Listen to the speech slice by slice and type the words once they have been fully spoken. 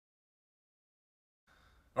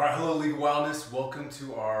All right, hello League of Wildness. Welcome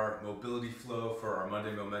to our mobility flow for our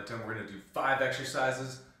Monday Momentum. We're gonna do 5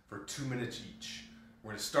 exercises for 2 minutes each.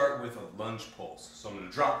 We're gonna start with a lunge pulse. So I'm gonna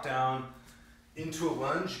drop down into a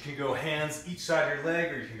lunge. You can go hands each side of your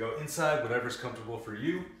leg, or you can go inside, whatever's comfortable for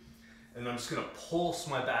you. And I'm just gonna pulse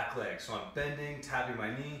my back leg. So I'm bending, tapping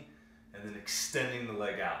my knee, and then extending the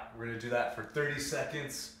leg out. We're gonna do that for 30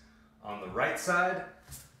 seconds on the right side.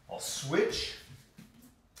 I'll switch.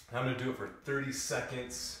 I'm gonna do it for 30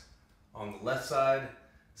 seconds on the left side.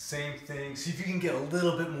 Same thing. See if you can get a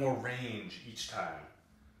little bit more range each time.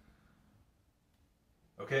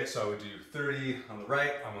 Okay, so I would do 30 on the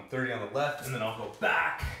right, I'm on 30 on the left, and then I'll go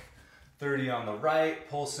back. 30 on the right,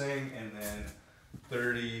 pulsing, and then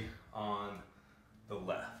 30 on the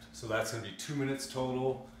left. So that's gonna be 2 minutes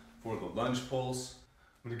total for the lunge pulse.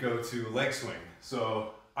 I'm gonna go to leg swing.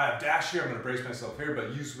 So I have dash here, I'm gonna brace myself here, but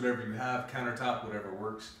use whatever you have, countertop, whatever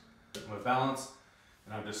works. I'm gonna balance,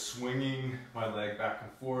 and I'm just swinging my leg back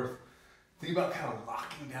and forth. Think about kind of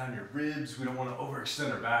locking down your ribs. We don't wanna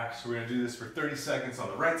overextend our back, so we're gonna do this for 30 seconds on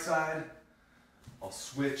the right side. I'll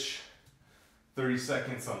switch 30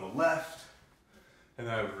 seconds on the left, and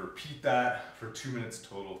then I would repeat that for 2 minutes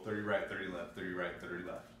total, 30 right, 30 left, 30 right, 30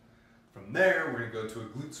 left. From there, we're gonna go to a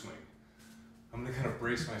glute swing. I'm gonna kind of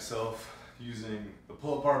brace myself using the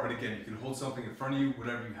pull-up bar, but again, you can hold something in front of you,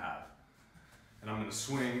 whatever you have. And I'm gonna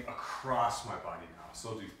swing across my body now. So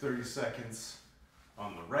I'll do 30 seconds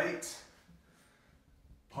on the right,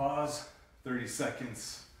 pause, 30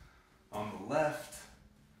 seconds on the left,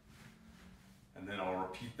 and then I'll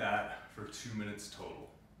repeat that for 2 minutes total.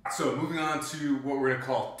 So moving on to what we're gonna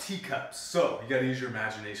call teacups. So you gotta use your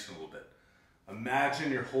imagination a little bit.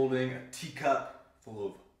 Imagine you're holding a teacup full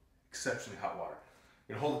of exceptionally hot water.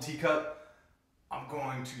 You're gonna hold a teacup. I'm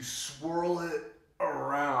going to swirl it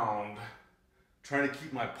around, trying to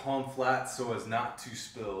keep my palm flat so as not to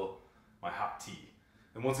spill my hot tea.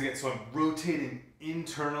 And once again, so I'm rotating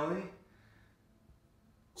internally,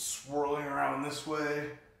 swirling around this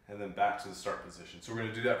way, and then back to the start position. So we're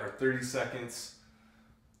gonna do that for 30 seconds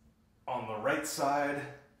on the right side,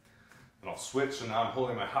 and I'll switch. So now I'm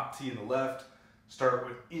holding my hot tea in the left, start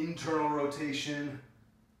with internal rotation,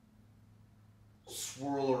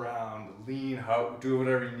 swirl around, lean, do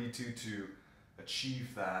whatever you need to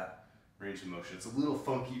achieve that range of motion. It's a little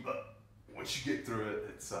funky, but once you get through it,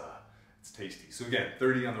 it's tasty. So again,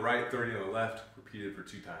 30 on the right, 30 on the left, repeated for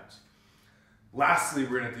 2 times. Lastly,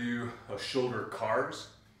 we're gonna do a shoulder carves.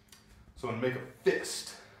 So I'm gonna make a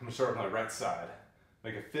fist. I'm gonna start with my right side.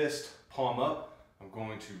 Make a fist, palm up. I'm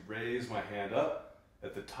going to raise my hand up.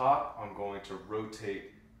 At the top, I'm going to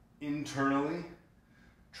rotate internally.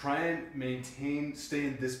 Try and maintain, stay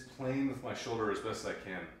in this plane with my shoulder as best I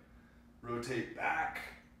can. Rotate back.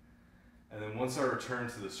 And then once I return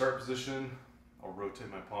to the start position, I'll rotate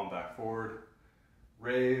my palm back forward,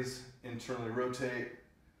 raise, internally rotate,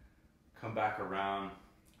 come back around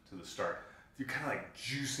to the start. You're kind of like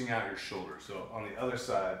juicing out your shoulder. So on the other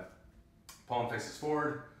side, palm faces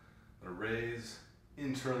forward, I'm gonna raise,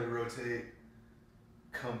 internally rotate,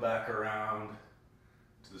 come back around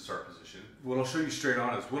to the start position. What I'll show you straight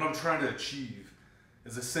on is what I'm trying to achieve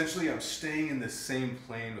is essentially I'm staying in this same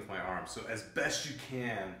plane with my arms. So as best you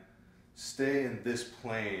can, stay in this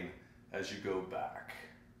plane as you go back.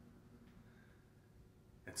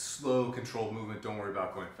 It's slow, controlled movement. Don't worry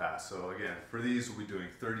about going fast. So again, for these, we'll be doing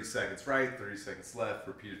 30 seconds right, 30 seconds left,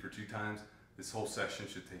 repeated for 2 times. This whole session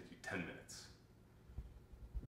should take you 10 minutes.